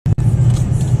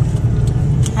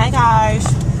guys. I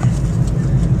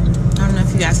don't know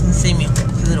if you guys can see me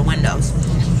through the windows.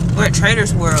 We're at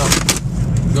Trader's World.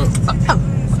 Go.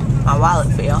 My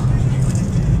wallet fell.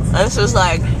 This is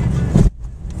like,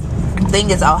 I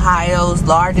think it's Ohio's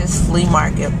largest flea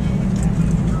market.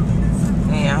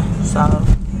 Yeah, so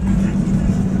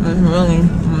there's really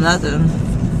nothing.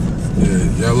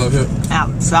 Yeah, y'all love it?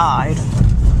 Outside.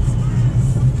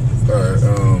 Alright,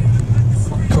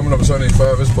 coming up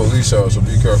 75, it's police hour, so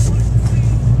be careful.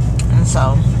 And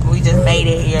so we just made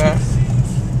it here.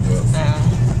 Yeah.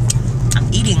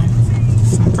 I'm eating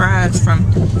some fries from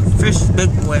Fish Big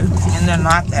Boy, and they're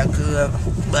not that good,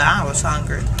 but I was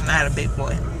hungry and I had a big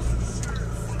boy.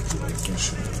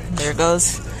 There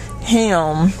goes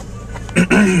him.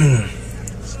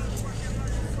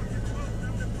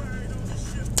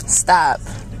 Stop.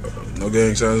 No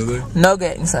gang signs today? No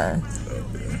gang signs.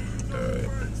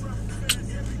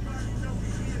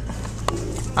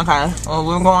 Okay, well,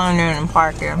 we're going in there and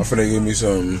park here. I'm finna give me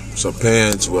some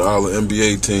pants with all the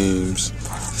NBA teams.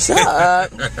 Shut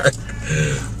up.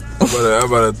 How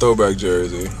about a throwback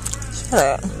jersey?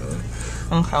 Shut up.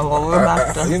 Okay, well, we're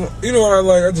about to... You know what I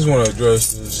like? I just want to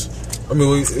address this. I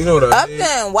mean, you know what I hate?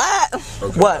 Then what?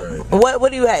 Okay, what? Right.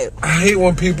 What do you hate? I hate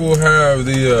when people have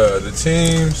the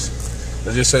teams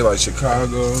that just say, like,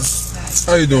 Chicago.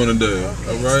 How you doing today?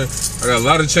 All right? I got a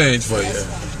lot of change for you.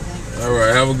 All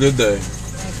right, have a good day.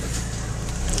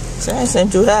 She ain't seem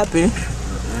too happy.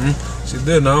 She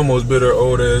did, and I almost bit her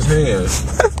old ass hand.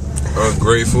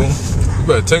 Ungrateful. You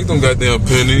better take them goddamn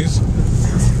pennies.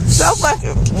 So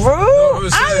fucking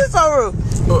rude. I was so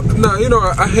rude. No, you know,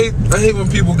 I hate when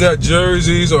people got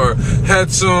jerseys or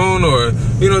hats on or,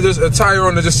 you know, just attire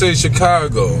on that just say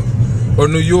Chicago or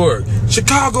New York.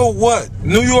 Chicago what?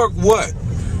 New York what?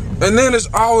 And then there's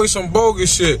always some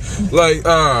bogus shit like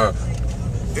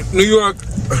New York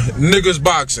niggas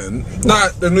boxing,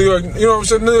 not the New York, you know what I'm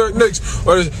saying, New York Knicks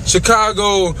or the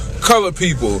Chicago colored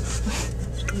people.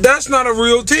 That's not a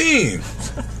real team.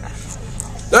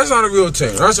 That's not a real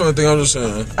team. That's the only thing I'm just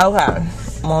saying. Okay.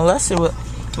 Well, let's see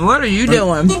what are you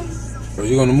doing? Are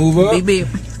you gonna move up? Baby,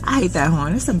 I hate that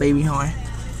horn. It's a baby horn.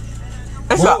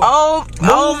 It's an old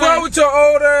move man. up with your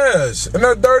old ass and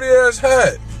that dirty ass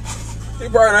hat. He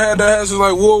probably had that hat since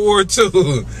like World War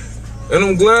II. And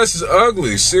them glasses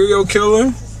ugly. Serial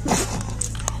killer.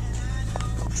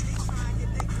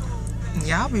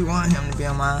 Y'all be wanting him to be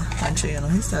on my channel.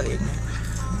 He's so ignorant.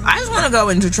 I just want to go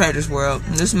into Trader's World.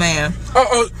 This man.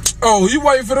 Oh, you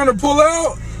waiting for them to pull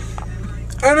out?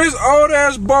 And this old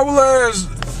ass bubble ass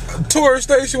tourist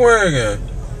station wagon.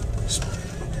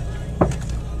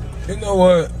 You know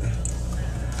what?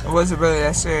 It wasn't really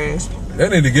that serious. They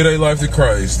need to get their life to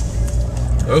Christ.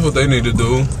 That's what they need to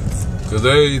do. Cause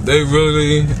they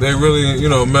really, you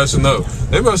know, messing up.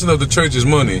 They messing up the church's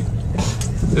money.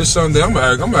 This Sunday, I'm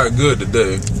act good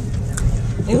today.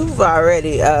 You've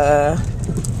already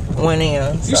went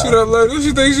in. So. You see that lady? What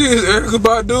you think she is, Erica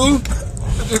Badu?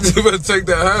 You better take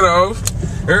that hat off.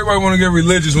 Everybody want to get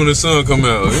religious when the sun come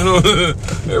out. You know,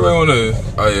 everybody want to.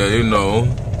 Oh yeah, you know.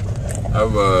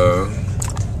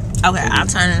 Okay,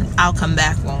 I'll come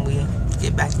back when we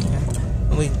get back in.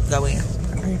 When we go in.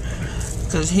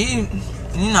 Cause he,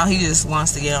 you know, he just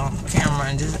wants to get on camera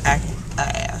and just act an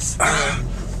ass.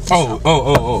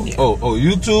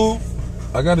 YouTube?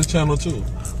 I got a channel too.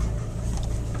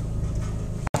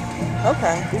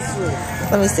 Okay.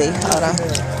 Let me see. Hold on.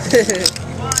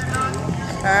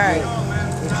 Alright.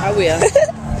 I will.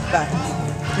 Bye.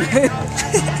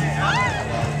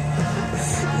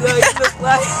 You look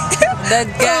like the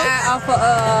guy off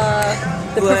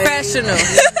of The Professional.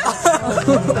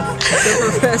 The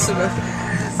Professional.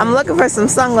 I'm looking for some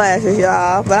sunglasses,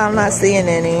 y'all, but I'm not seeing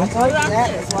any.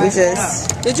 We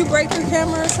just... Did you break your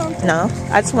camera or something? No,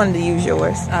 I just wanted to use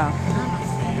yours. Oh.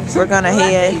 We're gonna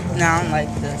head. No, I'm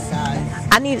like this size.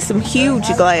 I need some huge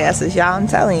glasses, y'all. I'm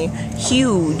telling you,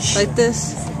 huge. Like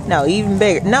this? No, even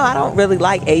bigger. No, I don't really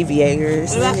like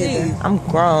aviators. What about these? I'm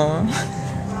grown.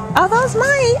 Oh, those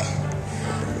might.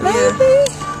 Maybe.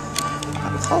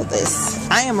 Hold this.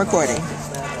 I am recording.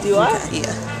 You are?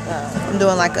 Yeah. I'm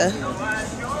doing like a...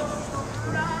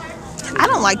 I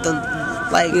don't like the...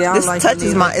 Like, yeah, this like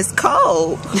touches my... It's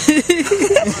cold.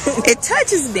 It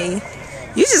touches me.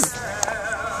 You just...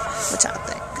 What y'all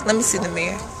think? Let me see the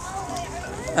mirror.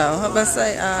 Oh, how about to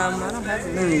say, I don't have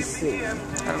it. Let me see. I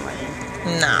don't like it.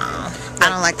 No. I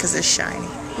don't like because it's shiny.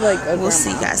 Like we'll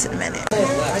see you guys in a minute.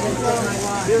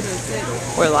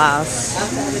 We're live.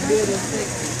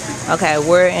 Okay,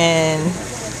 we're in,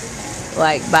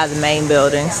 like, by the main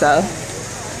building, so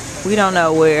we don't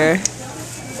know where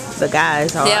the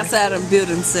guys are. Yeah, outside of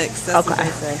building 6. That's okay.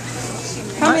 What they say.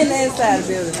 Come in the inside of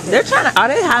the building. They're trying to. Are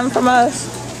they hiding from us?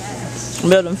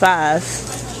 Building 5.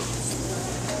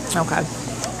 Okay.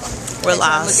 We're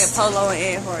lost. Look at Polo and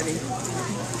Ed Hardy.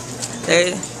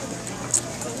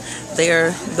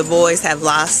 The boys have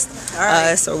lost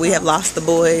us, or we have lost the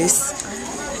boys,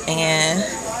 and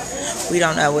we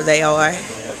don't know where they are.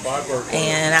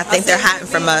 And I think they're hiding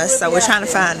from us, so we're trying to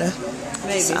find them.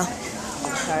 Maybe. So,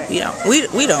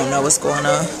 we don't know what's going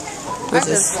on. We're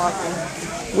just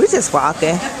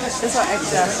walking. It's our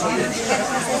exercise.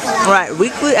 Right,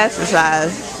 weekly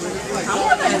exercise.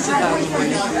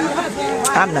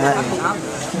 I'm not.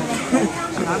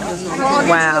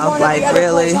 Wow, like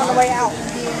really?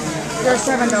 There's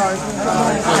 $7.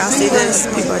 Y'all see this?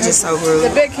 People are just so rude.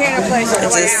 The big can of place on They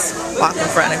the way just walk in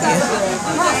front of you.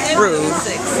 Rude.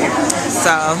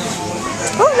 So,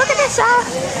 oh, look at this, y'all.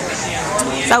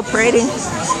 So pretty.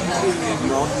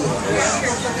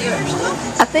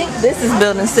 I think this is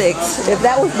building 6. If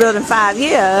that was building 5,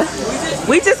 yeah.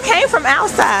 We just came from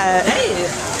outside.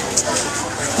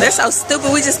 They're so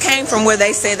stupid. We just came from where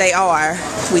they say they are.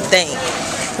 We think.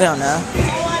 We don't know.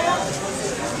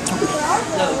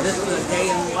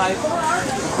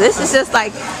 This is just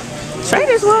like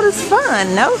Trader's World is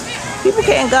fun. No, people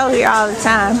can't go here all the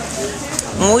time.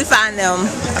 When we find them,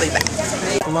 I'll be back.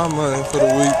 My money for the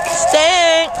week.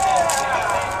 Stink.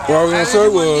 What we gonna say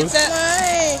was.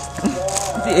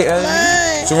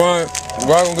 Yeah.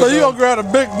 So you gonna grab a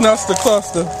big nuster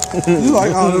cluster? You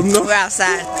like all them nuts? We're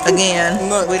outside again.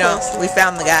 We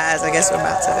found the guys. I guess we're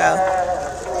about to go.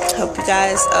 Hope you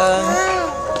guys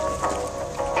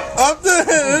Up there,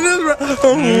 it is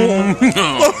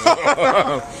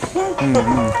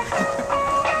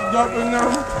jumping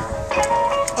down.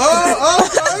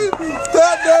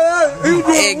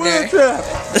 ignorant.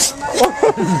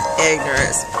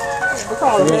 Ignorance.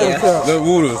 That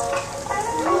water.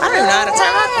 I don't know how to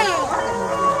turn my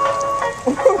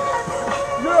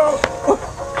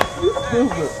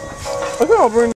I can't bring